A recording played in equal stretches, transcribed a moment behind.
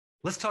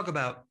Let's talk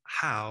about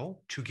how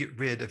to get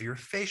rid of your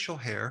facial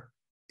hair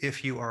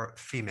if you are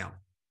female.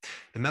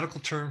 The medical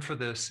term for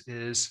this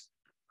is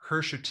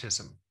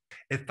hirsutism.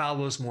 It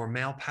follows more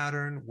male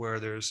pattern where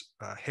there's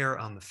hair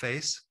on the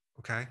face,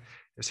 okay?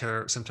 There's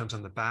hair sometimes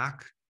on the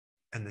back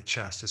and the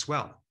chest as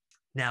well.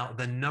 Now,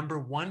 the number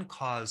one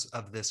cause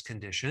of this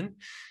condition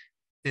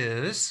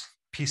is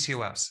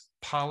PCOS,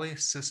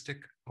 polycystic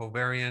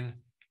ovarian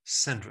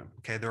syndrome.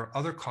 Okay, there are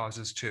other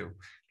causes too,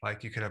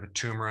 like you could have a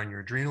tumor on your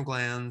adrenal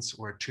glands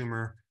or a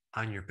tumor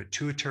on your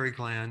pituitary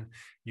gland.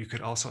 You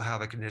could also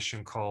have a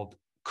condition called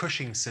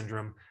Cushing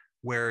syndrome,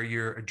 where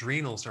your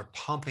adrenals are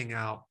pumping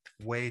out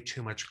way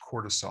too much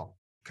cortisol.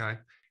 Okay,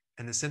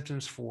 and the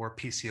symptoms for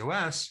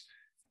PCOS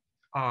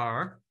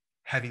are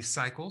heavy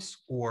cycles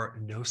or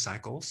no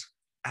cycles,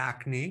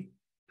 acne,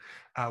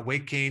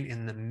 weight gain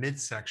in the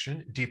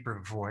midsection,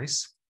 deeper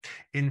voice,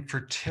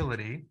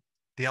 infertility.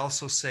 They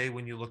also say,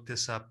 when you look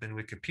this up in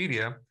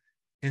Wikipedia,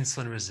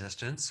 insulin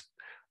resistance,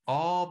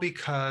 all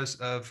because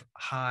of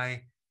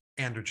high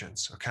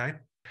androgens, okay?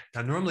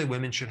 Now, normally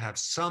women should have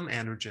some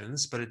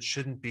androgens, but it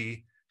shouldn't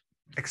be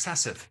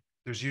excessive.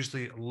 There's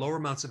usually lower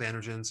amounts of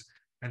androgens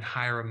and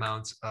higher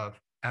amounts of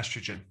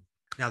estrogen.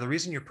 Now, the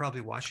reason you're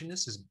probably watching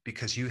this is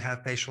because you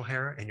have facial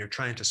hair and you're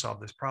trying to solve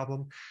this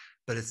problem,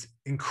 but it's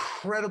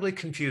incredibly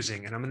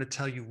confusing. And I'm going to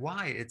tell you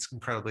why it's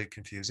incredibly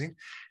confusing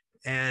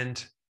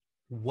and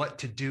what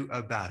to do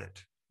about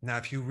it. Now,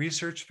 if you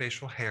research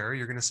facial hair,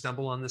 you're going to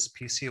stumble on this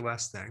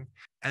PCOS thing.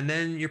 And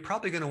then you're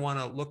probably going to want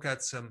to look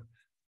at some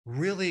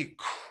really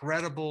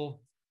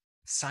credible,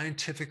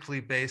 scientifically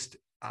based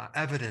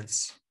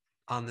evidence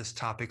on this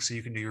topic so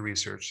you can do your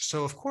research.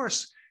 So, of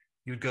course,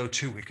 you'd go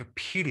to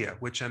Wikipedia,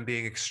 which I'm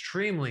being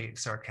extremely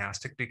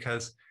sarcastic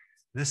because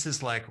this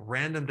is like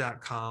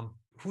random.com.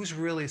 Who's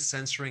really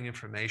censoring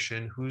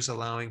information? Who's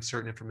allowing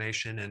certain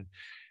information and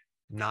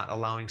not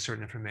allowing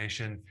certain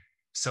information?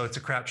 So it's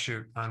a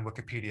crapshoot on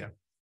Wikipedia,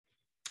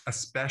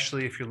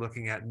 especially if you're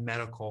looking at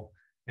medical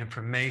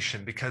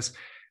information, because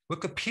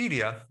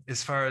Wikipedia,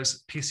 as far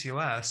as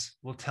PCOS,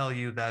 will tell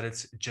you that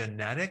it's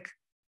genetic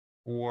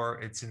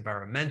or it's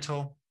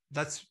environmental.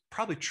 That's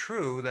probably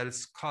true that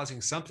it's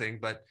causing something,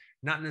 but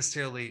not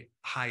necessarily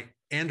high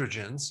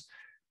androgens.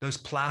 Those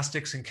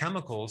plastics and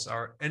chemicals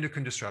are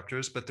endocrine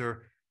disruptors, but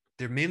they're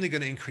mainly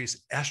going to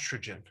increase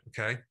estrogen,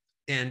 okay?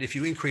 And if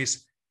you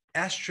increase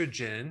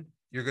estrogen,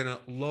 you're going to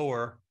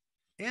lower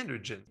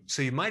androgen.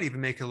 So you might even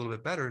make it a little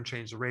bit better and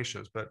change the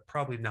ratios, but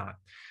probably not.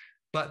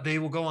 But they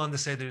will go on to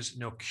say there's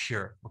no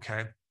cure,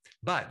 okay?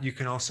 But you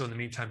can also, in the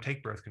meantime,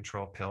 take birth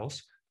control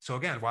pills. So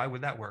again, why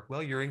would that work?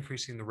 Well, you're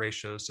increasing the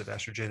ratios of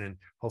estrogen and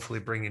hopefully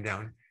bringing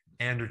down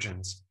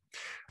androgens.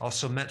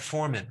 Also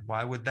metformin,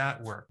 why would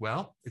that work?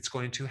 Well, it's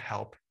going to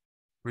help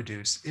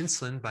reduce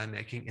insulin by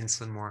making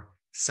insulin more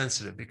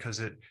sensitive because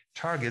it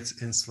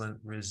targets insulin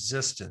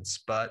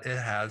resistance, but it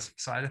has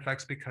side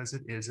effects because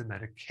it is a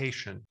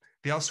medication.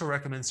 They also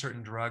recommend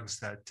certain drugs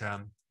that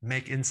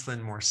make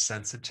insulin more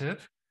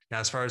sensitive. Now,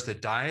 as far as the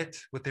diet,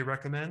 what they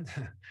recommend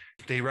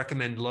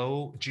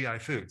low GI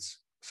foods.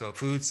 So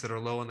foods that are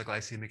low on the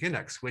glycemic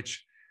index,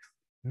 which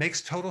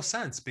makes total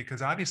sense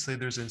because obviously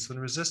there's insulin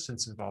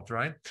resistance involved,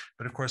 right?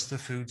 But of course, the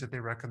foods that they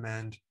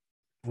recommend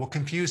will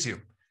confuse you.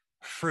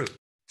 Fruit.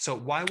 So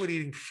why would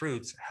eating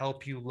fruits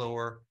help you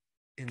lower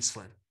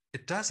insulin?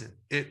 It doesn't.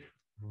 It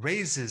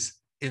raises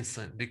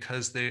insulin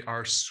because they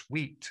are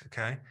sweet,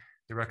 okay?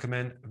 They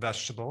recommend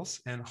vegetables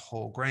and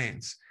whole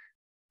grains.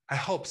 I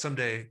hope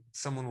someday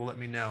someone will let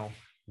me know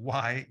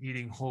why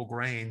eating whole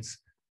grains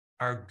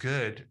are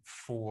good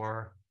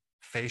for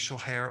facial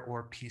hair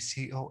or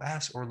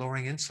PCOS or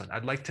lowering insulin.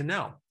 I'd like to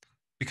know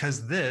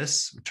because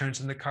this turns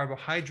into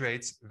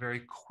carbohydrates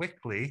very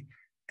quickly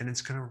and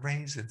it's going to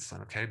raise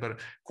insulin, okay? But of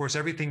course,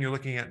 everything you're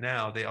looking at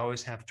now, they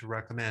always have to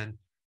recommend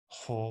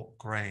whole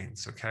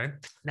grains, okay?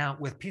 Now,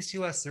 with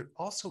PCOS, there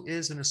also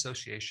is an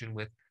association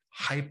with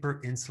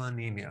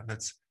hyperinsulinemia.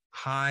 That's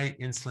high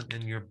insulin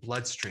in your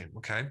bloodstream,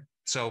 okay?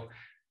 So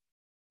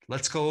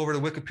let's go over to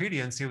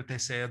Wikipedia and see what they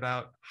say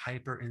about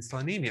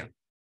hyperinsulinemia,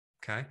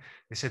 okay?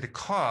 They say the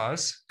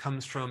cause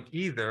comes from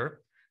either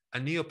a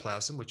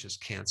neoplasm, which is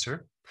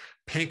cancer,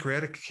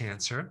 pancreatic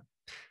cancer,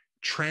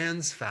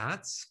 trans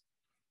fats,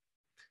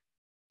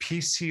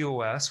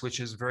 PCOS, which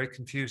is very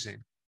confusing.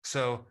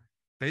 So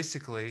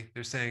basically,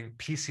 they're saying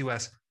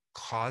PCOS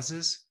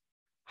causes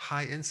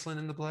high insulin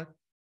in the blood.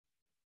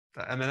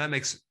 I mean, that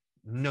makes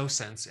no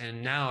sense.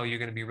 And now you're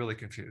going to be really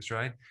confused,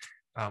 right?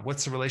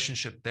 What's the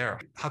relationship there?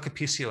 How could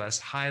PCOS,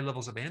 high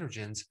levels of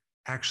androgens,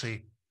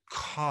 actually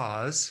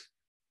cause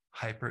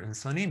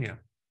hyperinsulinemia?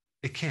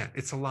 It can't.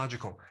 It's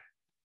illogical.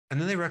 And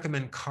then they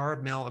recommend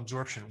carb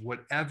malabsorption,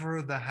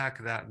 whatever the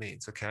heck that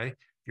means, okay?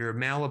 You're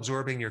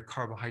malabsorbing your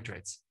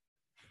carbohydrates.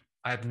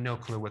 I have no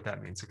clue what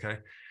that means, okay?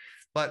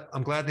 But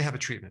I'm glad they have a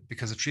treatment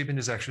because the treatment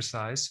is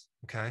exercise,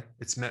 okay?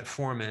 It's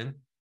metformin.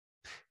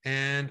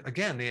 And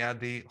again, they add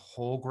the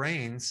whole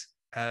grains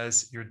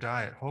as your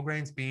diet. Whole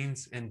grains,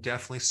 beans, and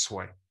definitely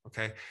soy,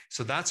 okay?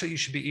 So that's what you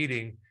should be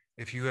eating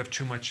if you have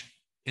too much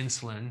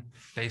insulin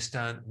based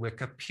on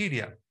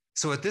Wikipedia.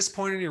 So at this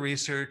point in your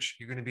research,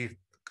 you're going to be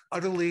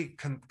utterly,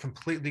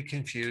 completely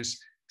confused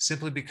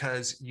simply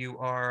because you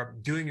are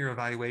doing your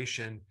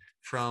evaluation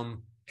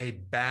from a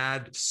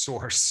bad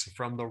source,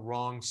 from the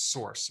wrong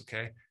source,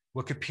 okay?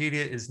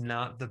 Wikipedia is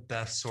not the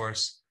best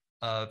source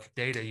of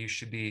data you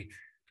should be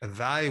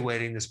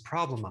evaluating this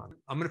problem on.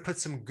 I'm going to put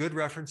some good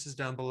references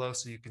down below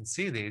so you can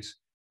see these,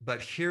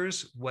 but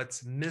here's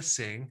what's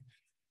missing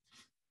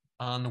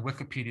on the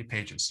Wikipedia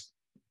pages.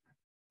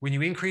 When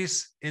you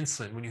increase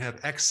insulin, when you have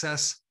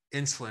excess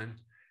insulin,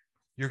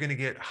 you're going to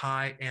get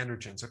high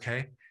androgens,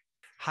 okay?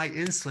 High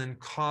insulin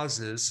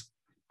causes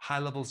high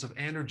levels of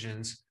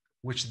androgens,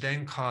 which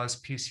then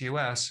cause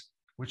PCOS,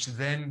 which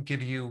then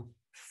give you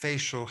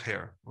facial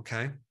hair,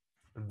 okay?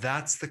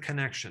 That's the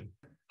connection.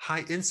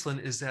 High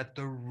insulin is at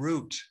the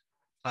root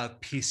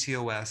of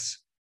PCOS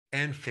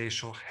and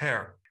facial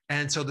hair.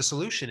 And so the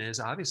solution is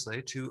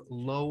obviously to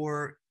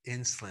lower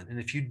insulin. And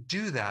if you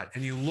do that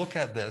and you look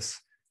at this,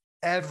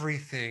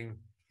 everything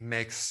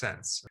makes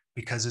sense.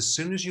 Because as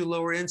soon as you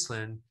lower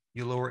insulin,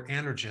 you lower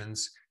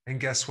androgens, and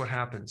guess what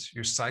happens?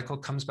 Your cycle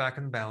comes back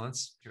in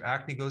balance, your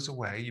acne goes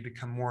away, you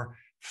become more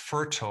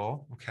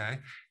fertile, okay?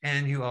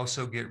 And you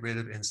also get rid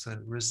of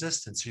insulin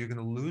resistance. So you're going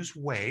to lose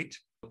weight.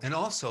 And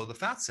also the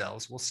fat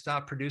cells will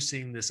stop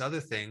producing this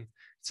other thing.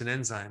 It's an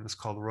enzyme. It's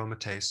called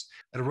aromatase.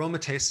 And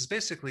aromatase is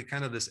basically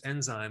kind of this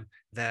enzyme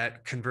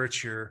that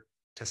converts your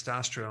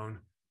testosterone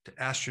to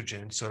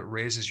estrogen. So it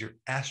raises your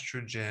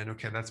estrogen.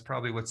 Okay, that's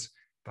probably what's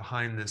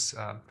behind this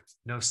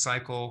no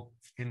cycle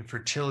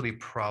infertility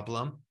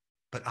problem.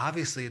 But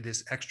obviously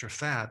this extra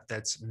fat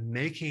that's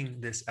making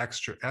this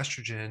extra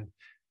estrogen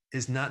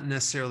is not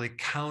necessarily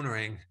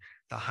countering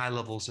the high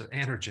levels of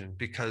androgen,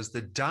 because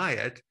the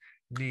diet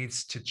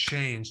needs to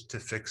change to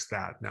fix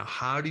that. Now,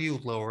 how do you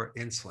lower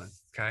insulin?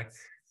 Okay,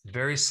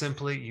 very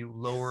simply, you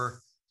lower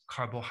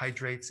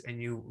carbohydrates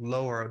and you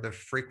lower the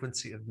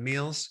frequency of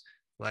meals,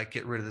 like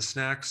get rid of the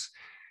snacks.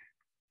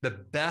 The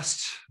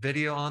best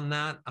video on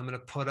that I'm going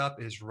to put up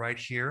is right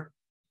here.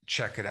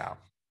 Check it out.